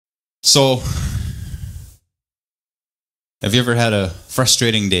So, have you ever had a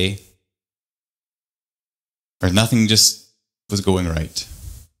frustrating day where nothing just was going right?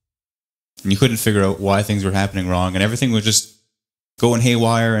 And you couldn't figure out why things were happening wrong, and everything was just going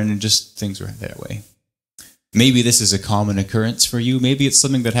haywire, and just things were that way. Maybe this is a common occurrence for you. Maybe it's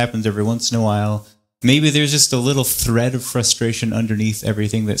something that happens every once in a while. Maybe there's just a little thread of frustration underneath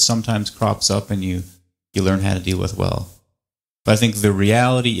everything that sometimes crops up and you learn how to deal with well. But I think the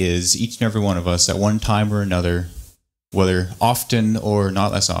reality is each and every one of us at one time or another, whether often or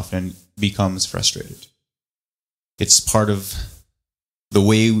not less often, becomes frustrated. It's part of the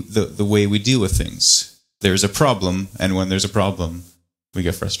way we deal with things. There's a problem, and when there's a problem, we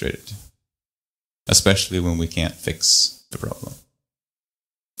get frustrated. Especially when we can't fix the problem.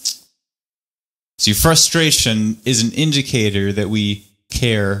 See, frustration is an indicator that we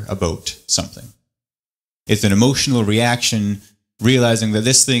care about something. It's an emotional reaction, realizing that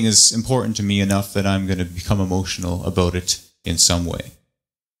this thing is important to me enough that I'm going to become emotional about it in some way.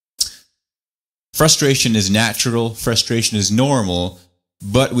 Frustration is natural, frustration is normal,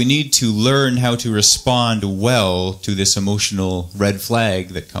 but we need to learn how to respond well to this emotional red flag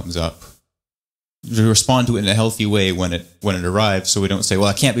that comes up. To respond to it in a healthy way when it arrives, so we don't say, well,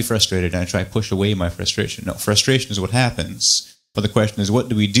 I can't be frustrated, and I try to push away my frustration. No, frustration is what happens. But the question is, what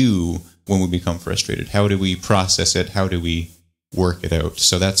do we do when we become frustrated? How do we process it? How do we work it out?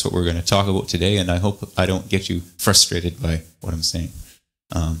 So that's what we're going to talk about today, and I hope I don't get you frustrated by what I'm saying.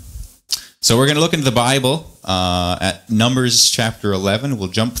 So we're going to look into the Bible at Numbers chapter 11. We'll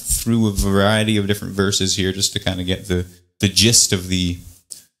jump through a variety of different verses here just to kind of get the gist of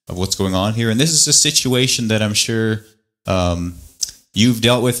what's going on here. And this is a situation that I'm sure you've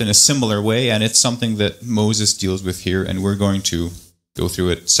dealt with in a similar way, and it's something that Moses deals with here, and we're going to go through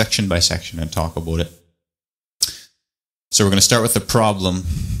it section by section and talk about it. So we're going to start with the problem,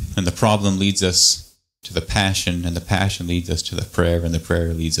 and the problem leads us to the passion, and the passion leads us to the prayer, and the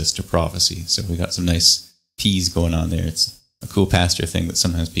prayer leads us to prophecy. So we got some nice P's going on there. It's a cool pastor thing that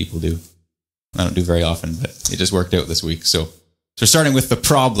sometimes people do. I don't do very often, but it just worked out this week. So starting with the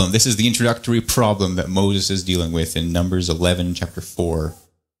problem, this is the introductory problem that Moses is dealing with in Numbers 11, chapter 4.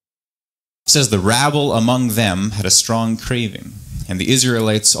 It says, the rabble among them had a strong craving, and the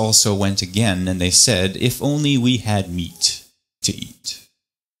Israelites also went again, and they said, if only we had meat to eat.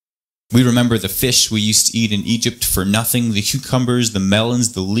 We remember the fish we used to eat in Egypt for nothing, the cucumbers, the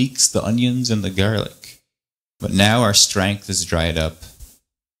melons, the leeks, the onions, and the garlic. But now our strength is dried up.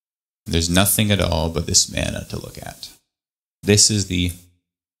 There's nothing at all but this manna to look at. This is the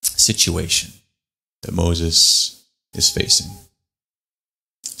situation that Moses is facing.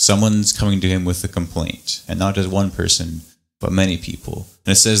 Someone's coming to him with a complaint, and not just one person, but many people.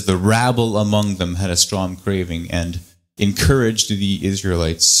 And it says the rabble among them had a strong craving and encouraged the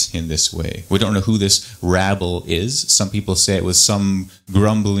Israelites in this way. We don't know who this rabble is. Some people say it was some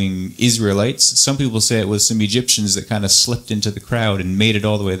grumbling Israelites. Some people say it was some Egyptians that kind of slipped into the crowd and made it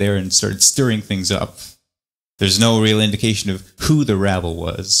all the way there and started stirring things up. There's no real indication of who the rabble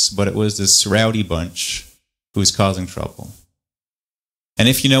was, but it was this rowdy bunch who was causing trouble. And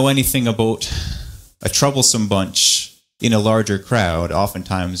if you know anything about a troublesome bunch in a larger crowd,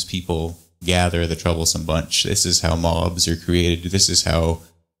 oftentimes people gather the troublesome bunch. This is how mobs are created. This is how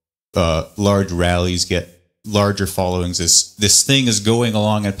large rallies get larger followings. This thing is going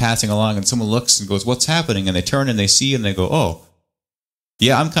along and passing along, and someone looks and goes, what's happening? And they turn and they see and they go, oh,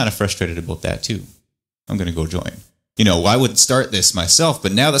 yeah, I'm kind of frustrated about that too. I'm going to go join. You know, I wouldn't start this myself,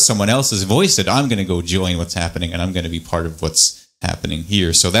 but now that someone else has voiced it, I'm going to go join what's happening, and I'm going to be part of what's happening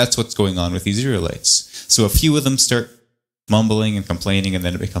here. So that's what's going on with these Israelites. So a few of them start mumbling and complaining, and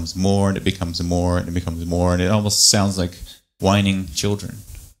then it becomes more, and it becomes more, and it becomes more, and it almost sounds like whining children.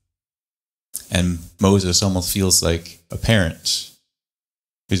 And Moses almost feels like a parent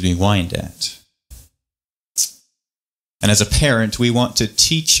who's being whined at. And as a parent, we want to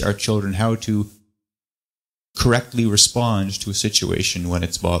teach our children how to correctly respond to a situation when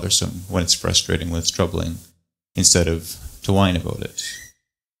it's bothersome, when it's frustrating, when it's troubling, instead of to whine about it.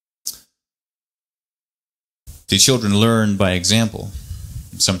 The children learn by example.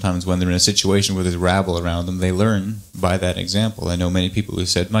 Sometimes when they're in a situation where there's rabble around them, they learn by that example. I know many people who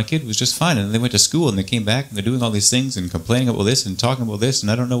said, my kid was just fine, and they went to school, and they came back, and they're doing all these things, and complaining about this, and talking about this,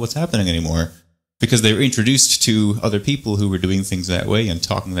 and I don't know what's happening anymore. Because they were introduced to other people who were doing things that way, and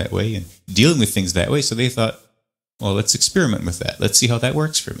talking that way, and dealing with things that way, so they thought, well, let's experiment with that. Let's see how that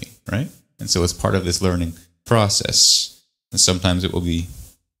works for me, right? And so it's part of this learning process. And sometimes it will be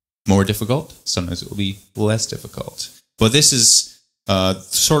more difficult. Sometimes it will be less difficult. But this is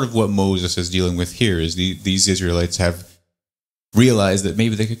sort of what Moses is dealing with here, is these Israelites have realize that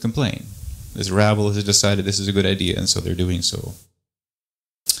maybe they could complain. This rabble has decided this is a good idea, and so they're doing so.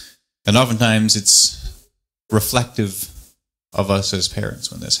 And oftentimes it's reflective of us as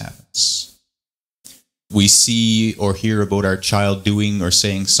parents when this happens. We see or hear about our child doing or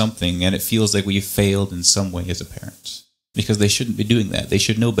saying something, and it feels like we've failed in some way as a parent. Because they shouldn't be doing that. They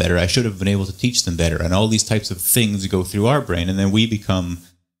should know better. I should have been able to teach them better. And all these types of things go through our brain, and then we become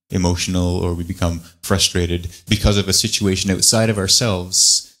emotional or we become frustrated because of a situation outside of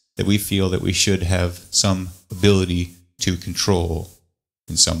ourselves that we feel that we should have some ability to control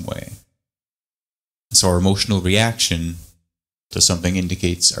in some way. So our emotional reaction to something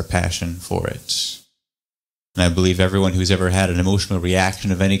indicates our passion for it. And I believe everyone who's ever had an emotional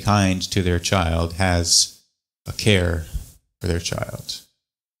reaction of any kind to their child has a care for their child.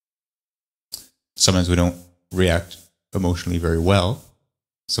 Sometimes we don't react emotionally very well.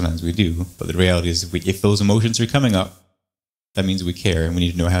 Sometimes we do. But the reality is if those emotions are coming up, that means we care, and we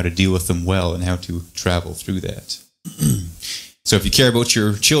need to know how to deal with them well and how to travel through that. So if you care about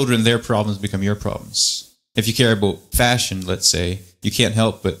your children, their problems become your problems. If you care about fashion, let's say, you can't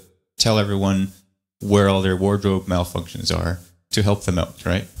help but tell everyone where all their wardrobe malfunctions are to help them out,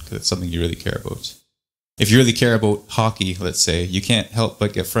 right? Because it's something you really care about. If you really care about hockey, let's say, you can't help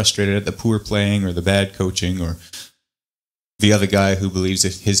but get frustrated at the poor playing or the bad coaching or the other guy who believes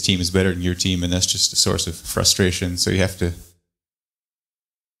that his team is better than your team, and that's just a source of frustration. So you have to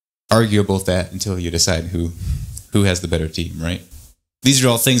argue about that until you decide who has the better team, right? These are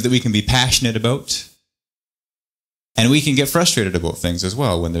all things that we can be passionate about, and we can get frustrated about things as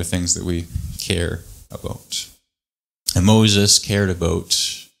well when they're things that we care about. And Moses cared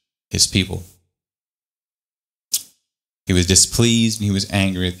about his people. He was displeased and he was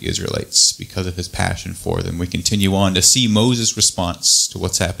angry at the Israelites because of his passion for them. We continue on to see Moses' response to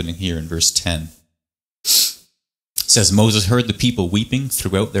what's happening here in verse 10. It says, Moses heard the people weeping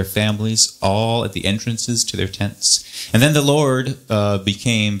throughout their families, all at the entrances to their tents. And then the Lord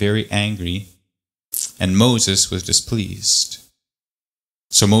became very angry, and Moses was displeased.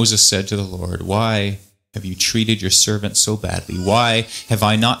 So Moses said to the Lord, why have you treated your servant so badly? Why have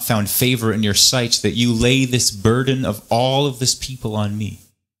I not found favor in your sight that you lay this burden of all of this people on me?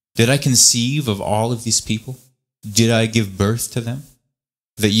 Did I conceive of all of these people? Did I give birth to them?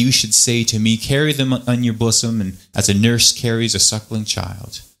 That you should say to me, carry them on your bosom, and as a nurse carries a suckling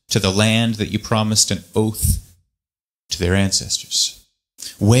child, to the land that you promised an oath to their ancestors.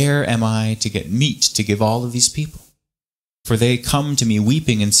 Where am I to get meat to give all of these people? For they come to me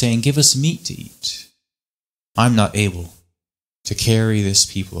weeping and saying, give us meat to eat. I'm not able to carry this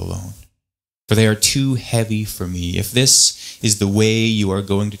people alone, for they are too heavy for me. If this is the way you are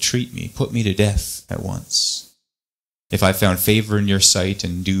going to treat me, put me to death at once. If I found favor in your sight,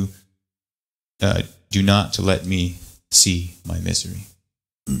 and do not to let me see my misery.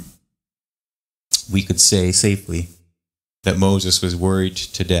 We could say safely that Moses was worried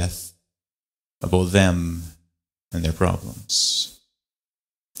to death about them and their problems.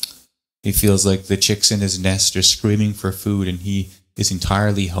 He feels like the chicks in his nest are screaming for food, and he is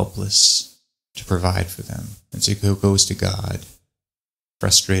entirely helpless to provide for them. And so he goes to God,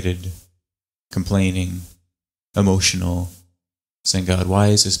 frustrated, complaining, emotional, saying, God, why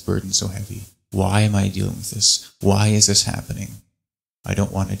is this burden so heavy? Why am I dealing with this? Why is this happening? I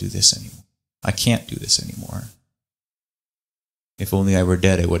don't want to do this anymore. I can't do this anymore. If only I were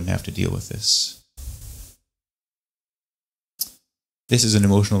dead, I wouldn't have to deal with this. This is an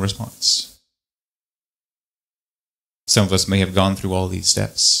emotional response. Some of us may have gone through all these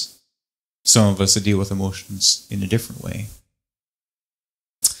steps. Some of us deal with emotions in a different way.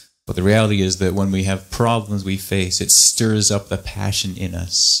 But the reality is that when we have problems we face, it stirs up the passion in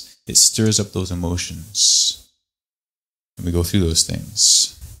us. It stirs up those emotions. And we go through those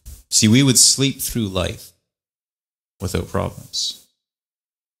things. See, we would sleep through life without problems.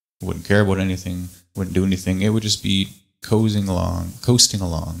 We wouldn't care about anything, wouldn't do anything. It would just be coasting along.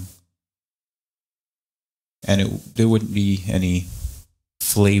 And there wouldn't be any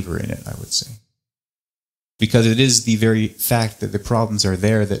flavor in it, I would say. Because it is the very fact that the problems are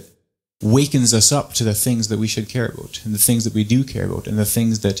there that wakens us up to the things that we should care about, and the things that we do care about, and the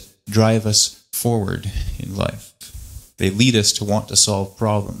things that drive us forward in life. They lead us to want to solve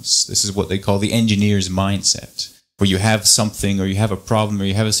problems. This is what they call the engineer's mindset, where you have something, or you have a problem, or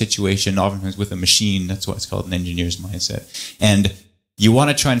you have a situation, oftentimes with a machine. That's why it's called an engineer's mindset. And you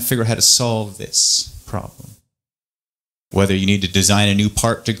want to try and figure out how to solve this problem. Whether you need to design a new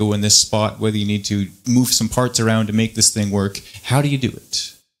part to go in this spot, whether you need to move some parts around to make this thing work, how do you do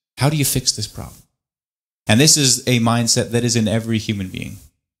it? How do you fix this problem? And this is a mindset that is in every human being.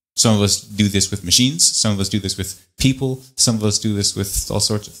 Some of us do this with machines. Some of us do this with people. Some of us do this with all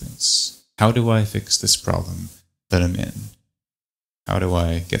sorts of things. How do I fix this problem that I'm in? How do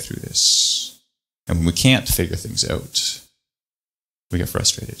I get through this? And when we can't figure things out, we get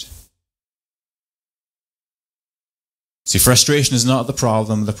frustrated. See, frustration is not the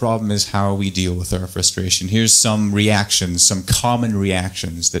problem. The problem is how we deal with our frustration. Here's some reactions, some common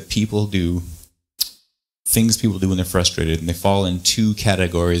reactions that people do, things people do when they're frustrated, and they fall in two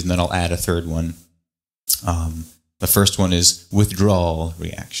categories, and then I'll add a third one. The first one is withdrawal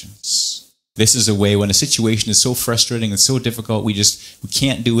reactions. This is a way when a situation is so frustrating and so difficult, we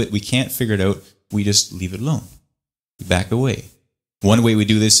can't do it, we can't figure it out, we just leave it alone. We back away. One way we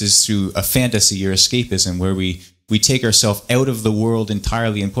do this is through a fantasy or escapism, where we take ourselves out of the world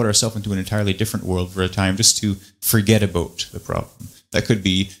entirely and put ourselves into an entirely different world for a time just to forget about the problem. That could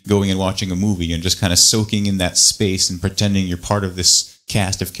be going and watching a movie and just kind of soaking in that space and pretending you're part of this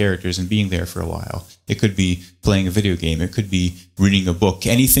cast of characters and being there for a while. It could be playing a video game. It could be reading a book.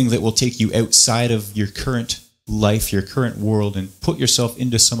 Anything that will take you outside of your current life, your current world, and put yourself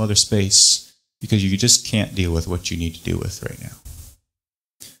into some other space because you just can't deal with what you need to deal with right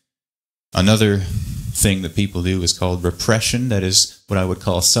now. Another thing that people do is called repression. That is what I would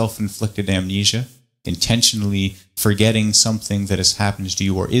call self-inflicted amnesia. Intentionally forgetting something that has happened to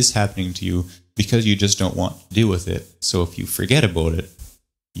you or is happening to you because you just don't want to deal with it. So if you forget about it,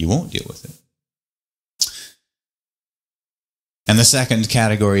 you won't deal with it. And the second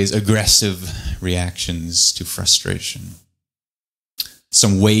category is aggressive reactions to frustration.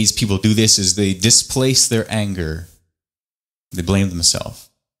 Some ways people do this is they displace their anger. They blame themselves.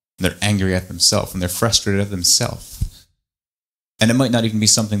 They're angry at themselves and they're frustrated at themselves. And it might not even be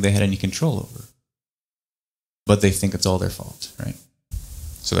something they had any control over. But they think it's all their fault, right?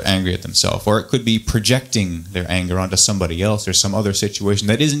 So they're angry at themselves. Or it could be projecting their anger onto somebody else or some other situation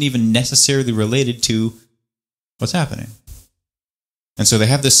that isn't even necessarily related to what's happening. And so they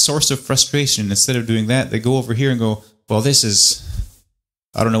have this source of frustration. Instead of doing that, they go over here and go, well,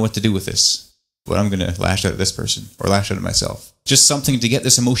 I don't know what to do with this, but I'm going to lash out at this person or lash out at myself. Just something to get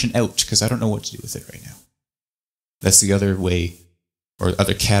this emotion out because I don't know what to do with it right now. That's the other way or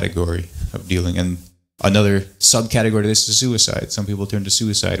other category of dealing. And another subcategory to this is suicide. Some people turn to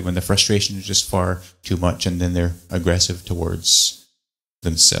suicide when the frustration is just far too much and then they're aggressive towards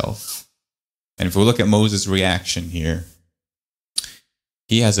themselves. And if we look at Moses' reaction here,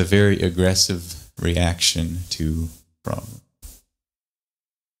 he has a very aggressive reaction to the problem.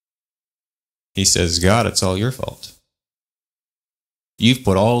 He says, God, it's all your fault. You've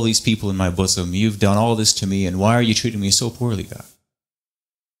put all these people in my bosom. You've done all this to me, and why are you treating me so poorly, God?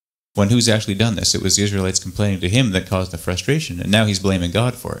 When who's actually done this? It was the Israelites complaining to him that caused the frustration, and now he's blaming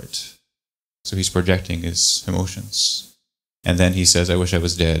God for it. So he's projecting his emotions. And then he says, I wish I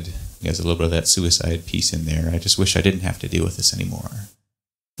was dead. He has a little bit of that suicide piece in there. I just wish I didn't have to deal with this anymore.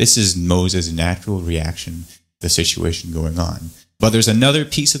 This is Moses' natural reaction to the situation going on. But there's another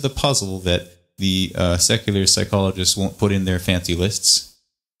piece of the puzzle that the secular psychologists won't put in their fancy lists,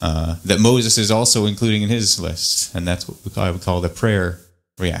 that Moses is also including in his list, and that's what I would call the prayer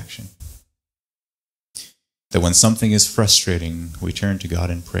reaction. That when something is frustrating, we turn to God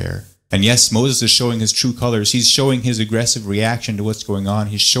in prayer. And yes, Moses is showing his true colors. He's showing his aggressive reaction to what's going on.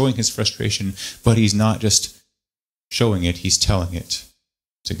 He's showing his frustration, but he's not just showing it, he's telling it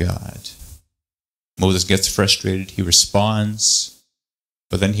to God. Moses gets frustrated, he responds,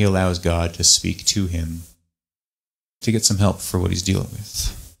 but then he allows God to speak to him to get some help for what he's dealing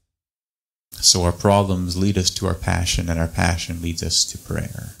with. So our problems lead us to our passion, and our passion leads us to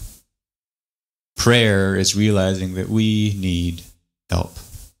prayer. Prayer is realizing that we need help.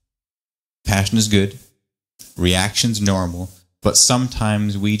 Passion is good, reaction's normal, but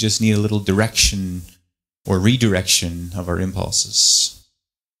sometimes we just need a little direction or redirection of our impulses,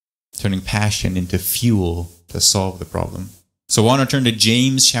 turning passion into fuel to solve the problem. So I want to turn to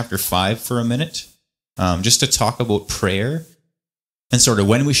James chapter 5 for a minute, just to talk about prayer and sort of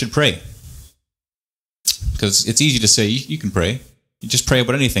when we should pray. Because it's easy to say, you can pray. You just pray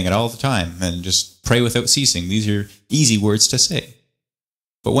about anything at all the time and just pray without ceasing. These are easy words to say.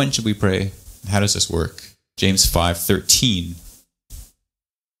 But when should we pray? How does this work? James 5:13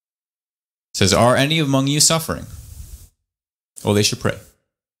 says, are any among you suffering? Oh, they should pray.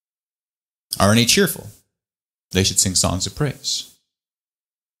 Are any cheerful? They should sing songs of praise.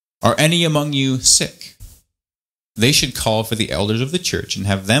 Are any among you sick? They should call for the elders of the church and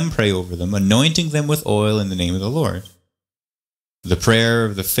have them pray over them, anointing them with oil in the name of the Lord. The prayer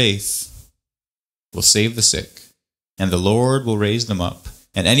of the faith will save the sick, and the Lord will raise them up,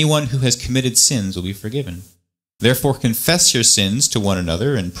 and anyone who has committed sins will be forgiven. Therefore confess your sins to one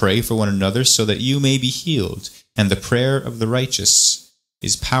another and pray for one another so that you may be healed. And the prayer of the righteous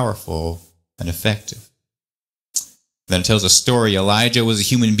is powerful and effective. Then it tells a story. Elijah was a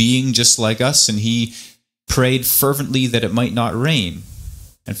human being just like us, and he prayed fervently that it might not rain.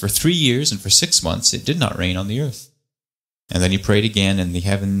 And for 3 years and for 6 months, it did not rain on the earth. And then he prayed again, and the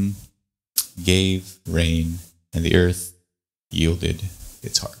heaven gave rain, and the earth yielded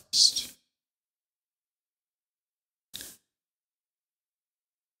its harvest.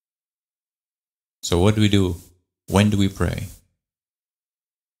 So what do we do? When do we pray?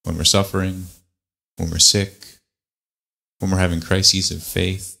 When we're suffering, when we're sick, when we're having crises of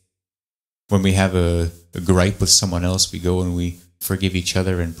faith, when we have a gripe with someone else, we go and we forgive each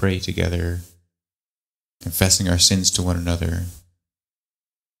other and pray together, confessing our sins to one another.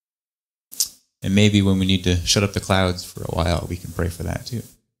 And maybe when we need to shut up the clouds for a while, we can pray for that too.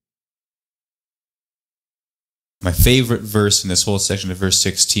 My favorite verse in this whole section of verse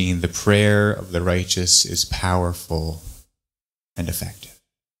 16, the prayer of the righteous is powerful and effective.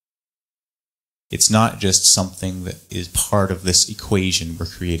 It's not just something that is part of this equation we're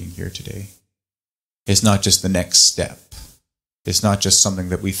creating here today. It's not just the next step. It's not just something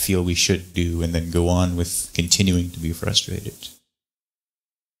that we feel we should do and then go on with continuing to be frustrated.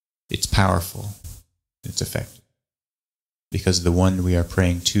 It's powerful. It's effective. Because the one we are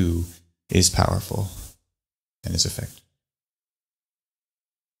praying to is powerful and is effective.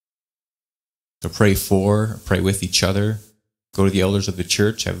 So pray with each other. Go to the elders of the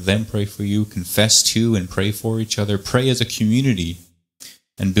church, have them pray for you, confess to and pray for each other. Pray as a community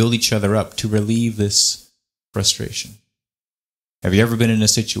and build each other up to relieve this frustration. Have you ever been in a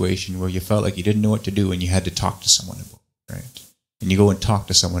situation where you felt like you didn't know what to do and you had to talk to someone about it, right? And you go and talk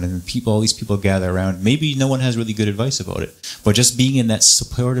to someone and all these people gather around. Maybe no one has really good advice about it, but just being in that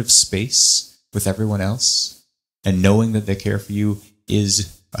supportive space with everyone else and knowing that they care for you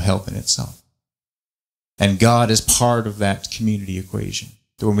is a help in itself. And God is part of that community equation.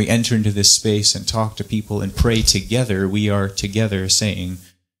 So when we enter into this space and talk to people and pray together, we are together saying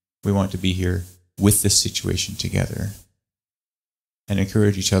we want to be here with this situation together and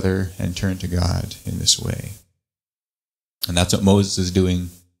encourage each other and turn to God in this way. And that's what Moses is doing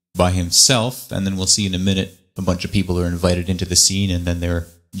by himself. And then we'll see in a minute a bunch of people are invited into the scene and then they're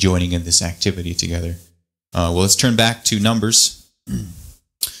joining in this activity together. Well, let's turn back to Numbers.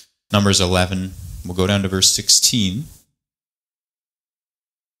 Numbers 11. We'll go down to verse 16.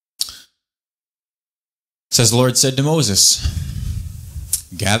 It says, the Lord said to Moses,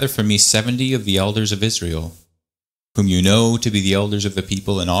 gather for me 70 of the elders of Israel, whom you know to be the elders of the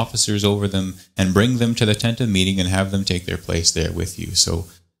people and officers over them, and bring them to the tent of meeting and have them take their place there with you. So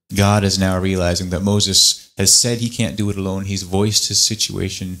God is now realizing that Moses has said he can't do it alone. He's voiced his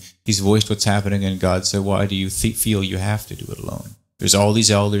situation. He's voiced what's happening, and God said, why do you feel you have to do it alone? There's all these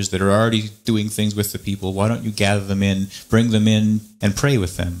elders that are already doing things with the people. Why don't you gather them in, bring them in, and pray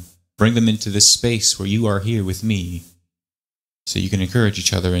with them? Bring them into this space where you are here with me so you can encourage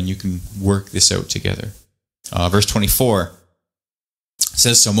each other and you can work this out together. Verse 24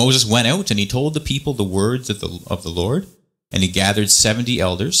 says, so Moses went out and he told the people the words of the Lord, and he gathered 70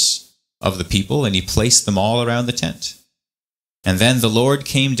 elders of the people and he placed them all around the tent. And then the Lord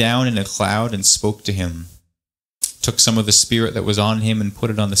came down in a cloud and spoke to him, took some of the spirit that was on him and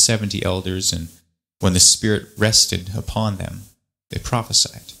put it on the 70 elders, and when the spirit rested upon them, they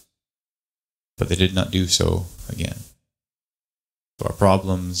prophesied. But they did not do so again. So our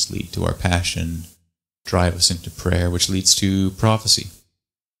problems lead to our passion, drive us into prayer, which leads to prophecy.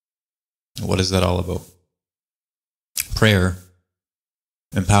 What is that all about? Prayer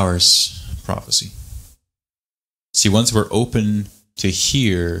empowers prophecy. See, once we're open to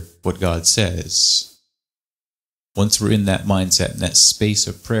hear what God says, once we're in that mindset, in that space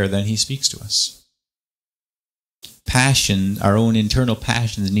of prayer, then he speaks to us. Passion, our own internal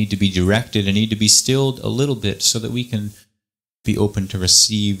passions need to be directed and need to be stilled a little bit so that we can be open to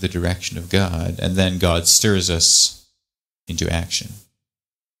receive the direction of God, and then God stirs us into action.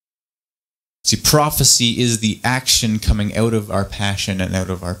 See, prophecy is the action coming out of our passion and out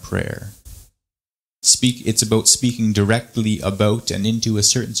of our prayer. It's about speaking directly about and into a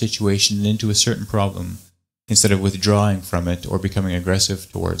certain situation and into a certain problem, instead of withdrawing from it or becoming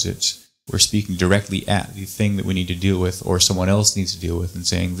aggressive towards it. We're speaking directly at the thing that we need to deal with or someone else needs to deal with and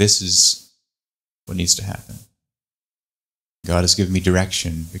saying, this is what needs to happen. God has given me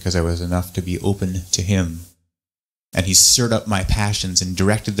direction because I was enough to be open to him. And he's stirred up my passions and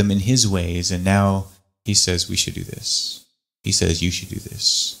directed them in his ways. And now he says we should do this. He says you should do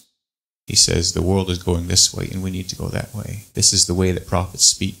this. He says the world is going this way and we need to go that way. This is the way that prophets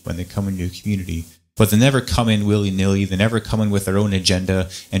speak when they come into a community. But they never come in willy-nilly. They never come in with their own agenda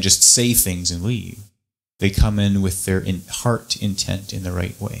and just say things and leave. They come in with their heart intent in the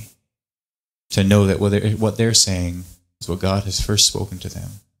right way, to know that what they're saying is what God has first spoken to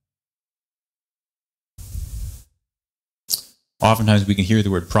them. Oftentimes we can hear the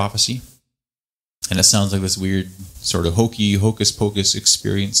word prophecy, and it sounds like this weird sort of hokey, hocus-pocus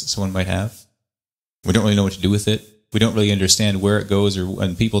experience that someone might have. We don't really know what to do with it. We don't really understand where it goes, or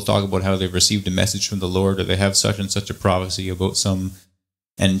when people talk about how they've received a message from the Lord, or they have such and such a prophecy about some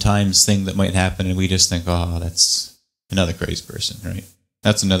end times thing that might happen, and we just think, oh, that's another crazy person, right?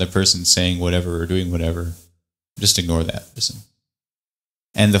 That's another person saying whatever or doing whatever. Just ignore that person.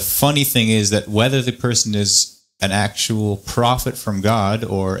 And the funny thing is that whether the person is an actual prophet from God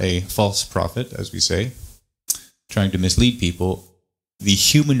or a false prophet, as we say, trying to mislead people, the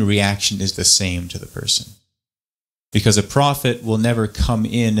human reaction is the same to the person. Because a prophet will never come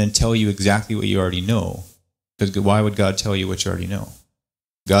in and tell you exactly what you already know. Because why would God tell you what you already know?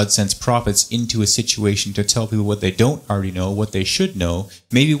 God sends prophets into a situation to tell people what they don't already know, what they should know,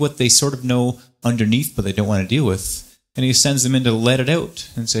 maybe what they sort of know underneath but they don't want to deal with. And he sends them in to let it out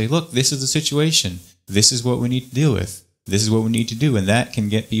and say, look, this is the situation. This is what we need to deal with. This is what we need to do. And that can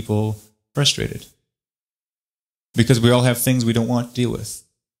get people frustrated. Because we all have things we don't want to deal with.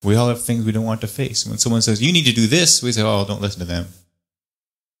 We all have things we don't want to face. When someone says, you need to do this, we say, oh, don't listen to them.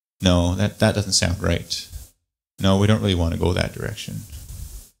 No, that doesn't sound right. No, we don't really want to go that direction.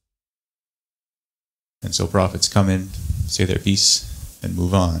 And so prophets come in, say their piece, and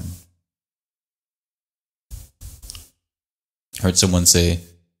move on. I heard someone say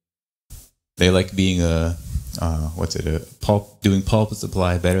they like being doing pulpit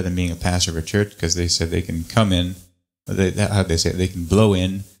supply better than being a pastor of a church, because they said they can come in, how'd they say it? They can blow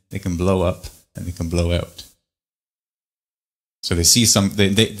in, they can blow up, and they can blow out. So they see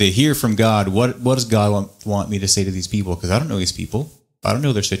they hear from God, what does God want me to say to these people? Because I don't know these people. I don't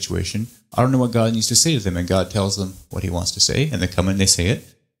know their situation. I don't know what God needs to say to them. And God tells them what he wants to say, and they come in and they say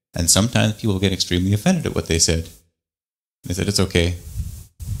it. And sometimes people get extremely offended at what they said. They said, it's okay.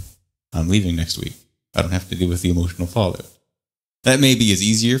 I'm leaving next week. I don't have to deal with the emotional fallout. That maybe is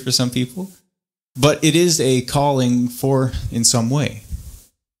easier for some people, but it is a calling in some way.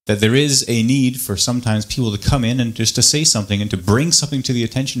 That there is a need for sometimes people to come in and just to say something and to bring something to the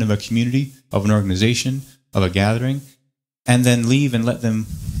attention of a community, of an organization, of a gathering, and then leave and let them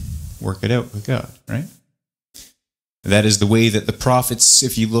work it out with God, right? That is the way that the prophets,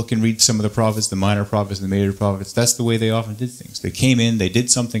 if you look and read some of the prophets, the minor prophets and the major prophets, that's the way they often did things. They came in, they did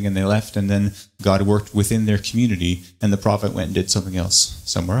something, and they left, and then God worked within their community, and the prophet went and did something else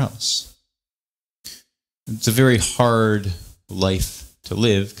somewhere else. It's a very hard life to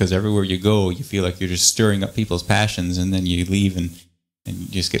live, because everywhere you go, you feel like you're just stirring up people's passions, and then you leave and you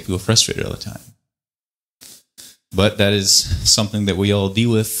just get people frustrated all the time. But that is something that we all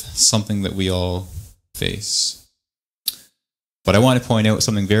deal with, something that we all face. But I want to point out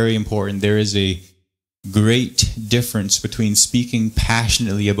something very important. There is a great difference between speaking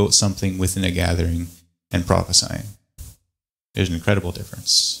passionately about something within a gathering and prophesying. There's an incredible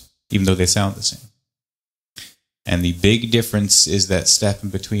difference, even though they sound the same. And the big difference is that step in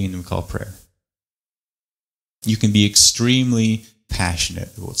between we call prayer. You can be extremely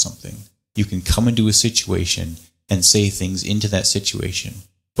passionate about something. You can come into a situation and say things into that situation.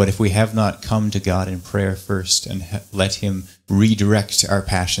 But if we have not come to God in prayer first and let him redirect our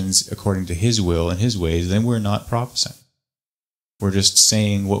passions according to his will and his ways, then we're not prophesying. We're just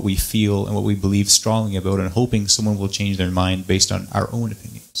saying what we feel and what we believe strongly about and hoping someone will change their mind based on our own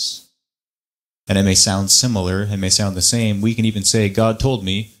opinions. And it may sound similar, it may sound the same. We can even say, God told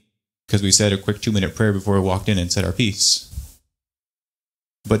me, because we said a quick 2-minute prayer before we walked in and said our piece.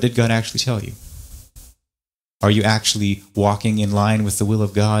 But did God actually tell you? Are you actually walking in line with the will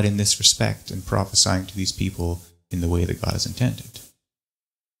of God in this respect and prophesying to these people in the way that God has intended?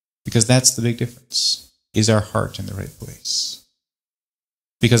 Because that's the big difference. Is our heart in the right place?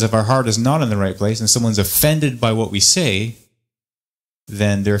 Because if our heart is not in the right place and someone's offended by what we say,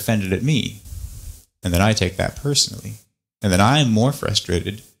 then they're offended at me. And then I take that personally. And then I'm more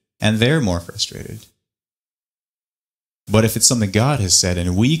frustrated and they're more frustrated. But if it's something God has said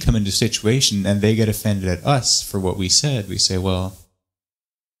and we come into a situation and they get offended at us for what we said, we say, well,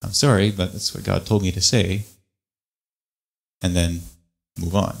 I'm sorry, but that's what God told me to say. And then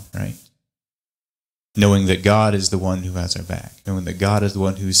move on, right? Knowing that God is the one who has our back. Knowing that God is the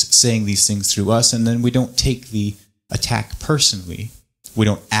one who's saying these things through us. And then we don't take the attack personally. We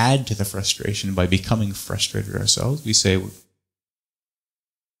don't add to the frustration by becoming frustrated ourselves. We say,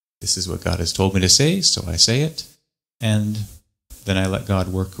 this is what God has told me to say, so I say it. And then I let God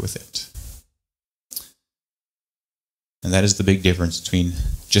work with it. And that is the big difference between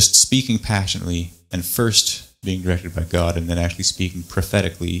just speaking passionately and first being directed by God and then actually speaking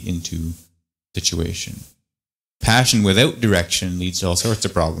prophetically into situation. Passion without direction leads to all sorts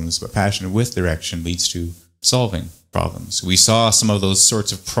of problems, but passion with direction leads to solving problems. We saw some of those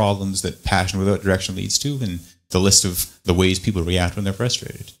sorts of problems that passion without direction leads to in the list of the ways people react when they're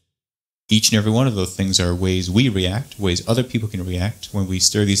frustrated. Each and every one of those things are ways we react, ways other people can react when we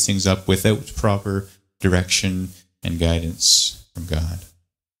stir these things up without proper direction and guidance from God.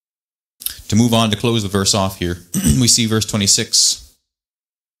 To move on to close the verse off here, we see verse 26.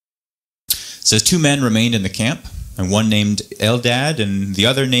 It says, 2 men remained in the camp, and one named Eldad and the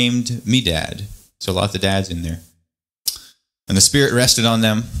other named Medad. So lots of dads in there. And the Spirit rested on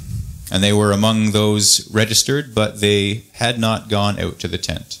them, and they were among those registered, but they had not gone out to the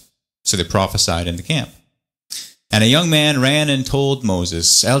tent. So they prophesied in the camp. And a young man ran and told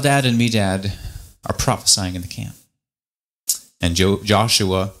Moses, Eldad and Medad are prophesying in the camp. And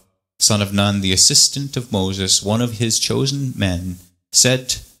Joshua, son of Nun, the assistant of Moses, one of his chosen men,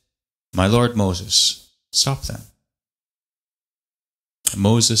 said, My lord Moses, stop them. And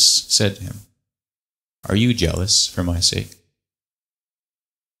Moses said to him, Are you jealous for my sake?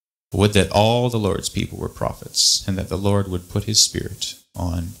 Would that all the Lord's people were prophets, and that the Lord would put his Spirit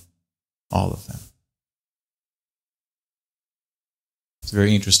on all of them. It's a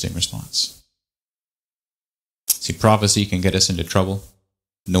very interesting response. See, prophecy can get us into trouble.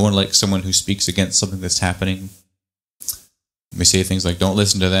 No one likes someone who speaks against something that's happening. We say things like, don't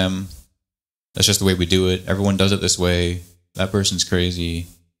listen to them. That's just the way we do it. Everyone does it this way. That person's crazy.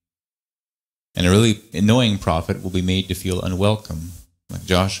 And a really annoying prophet will be made to feel unwelcome. Like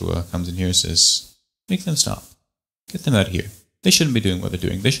Joshua comes in here and says, make them stop. Get them out of here. They shouldn't be doing what they're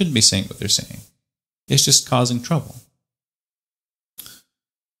doing. They shouldn't be saying what they're saying. It's just causing trouble.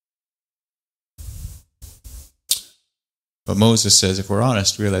 But Moses says, if we're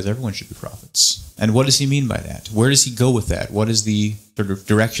honest, realize everyone should be prophets. And what does he mean by that? Where does he go with that? What is the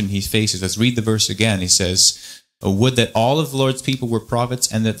direction he faces? Let's read the verse again. He says, would that all of the Lord's people were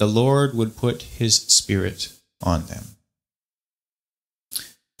prophets, and that the Lord would put his Spirit on them.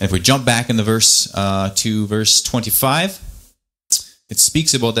 And if we jump back in the verse to verse 25, it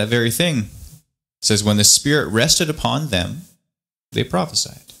speaks about that very thing. It says, when the Spirit rested upon them, they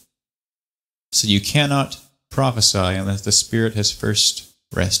prophesied. So you cannot prophesy unless the Spirit has first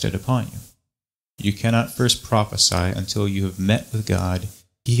rested upon you. You cannot first prophesy until you have met with God,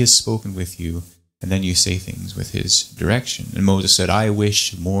 he has spoken with you, and then you say things with his direction. And Moses said, I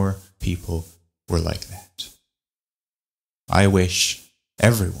wish more people were like that. I wish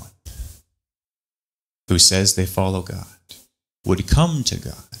everyone who says they follow God would come to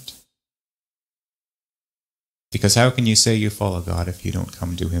God. Because how can you say you follow God if you don't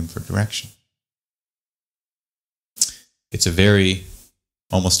come to him for direction? It's a very,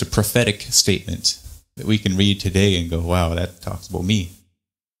 almost a prophetic statement that we can read today and go, wow, that talks about me.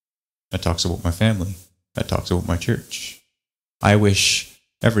 That talks about my family. That talks about my church. I wish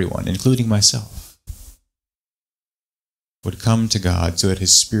everyone, including myself, would come to God so that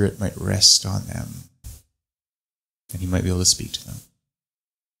his Spirit might rest on them and he might be able to speak to them.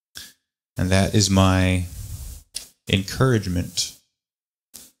 And that is my encouragement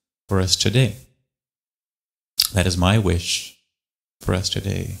for us today. That is my wish for us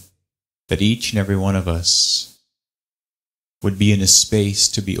today, that each and every one of us would be in a space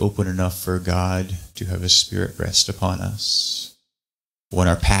to be open enough for God to have his Spirit rest upon us. When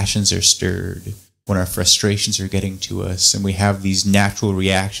our passions are stirred, when our frustrations are getting to us, and we have these natural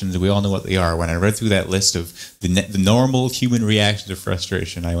reactions, we all know what they are. When I read through that list of the normal human reactions to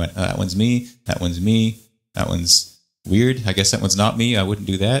frustration, I went, oh, that one's me, that one's me, that one's weird. I guess that one's not me. I wouldn't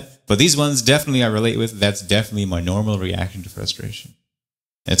do that. But these ones definitely I relate with. That's definitely my normal reaction to frustration.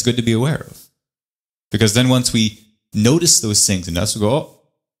 And it's good to be aware of. Because then once we notice those things in us, we go,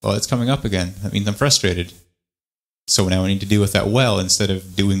 oh, it's coming up again. That means I'm frustrated. So now I need to deal with that well instead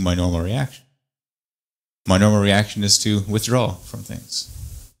of doing my normal reaction. My normal reaction is to withdraw from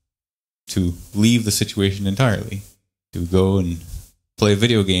things. To leave the situation entirely. To go and play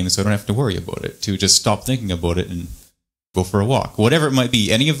video games so I don't have to worry about it. To just stop thinking about it and go for a walk. Whatever it might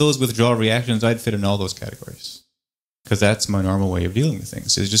be. Any of those withdrawal reactions, I'd fit in all those categories. Because that's my normal way of dealing with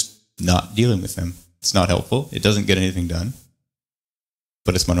things. Is just not dealing with them. It's not helpful. It doesn't get anything done.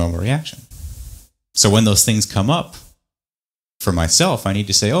 But it's my normal reaction. So when those things come up, for myself, I need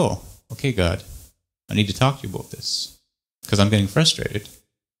to say, oh, okay, God, I need to talk to you about this. Because I'm getting frustrated.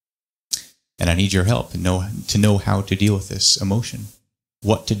 And I need your help to know how to deal with this emotion.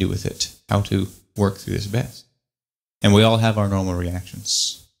 What to do with it. How to work through this best. And we all have our normal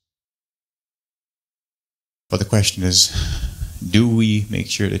reactions. But the question is, do we make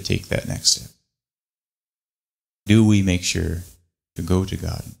sure to take that next step? Do we make sure to go to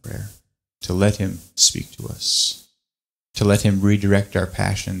God in prayer, to let Him speak to us, to let Him redirect our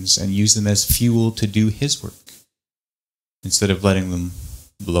passions and use them as fuel to do His work, instead of letting them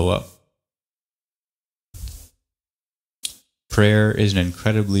blow up? Prayer is an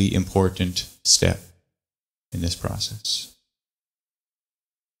incredibly important step in this process.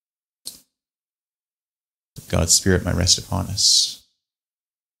 God's Spirit might rest upon us,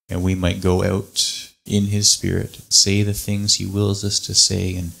 and we might go out in His Spirit, say the things He wills us to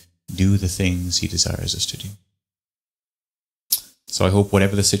say, and do the things He desires us to do. So I hope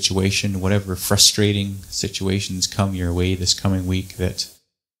whatever the situation, whatever frustrating situations come your way this coming week, that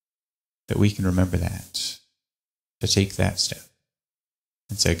we can remember that, to take that step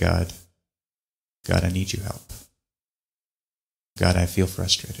and say, God, I need your help. God, I feel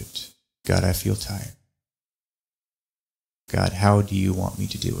frustrated. God, I feel tired. God, how do you want me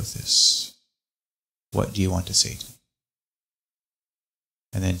to deal with this? What do you want to say to me?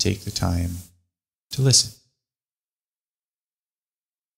 And then take the time to listen.